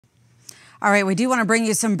All right, we do want to bring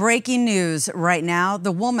you some breaking news right now.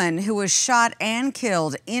 The woman who was shot and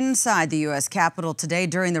killed inside the U.S. Capitol today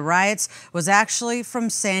during the riots was actually from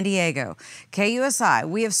San Diego. KUSI,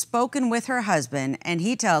 we have spoken with her husband, and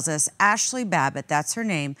he tells us, Ashley Babbitt, that's her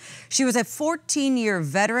name. She was a 14-year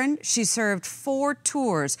veteran. She served 4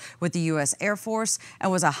 tours with the U.S. Air Force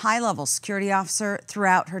and was a high-level security officer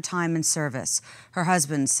throughout her time in service. Her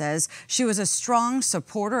husband says she was a strong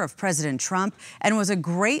supporter of President Trump and was a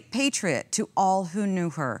great patriot to all who knew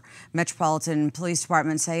her. Metropolitan Police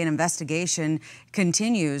Department say an investigation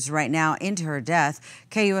continues right now into her death.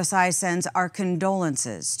 KUSI sends our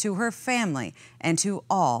condolences to her family and to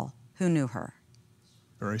all who knew her.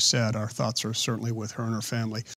 Very sad. Our thoughts are certainly with her and her family.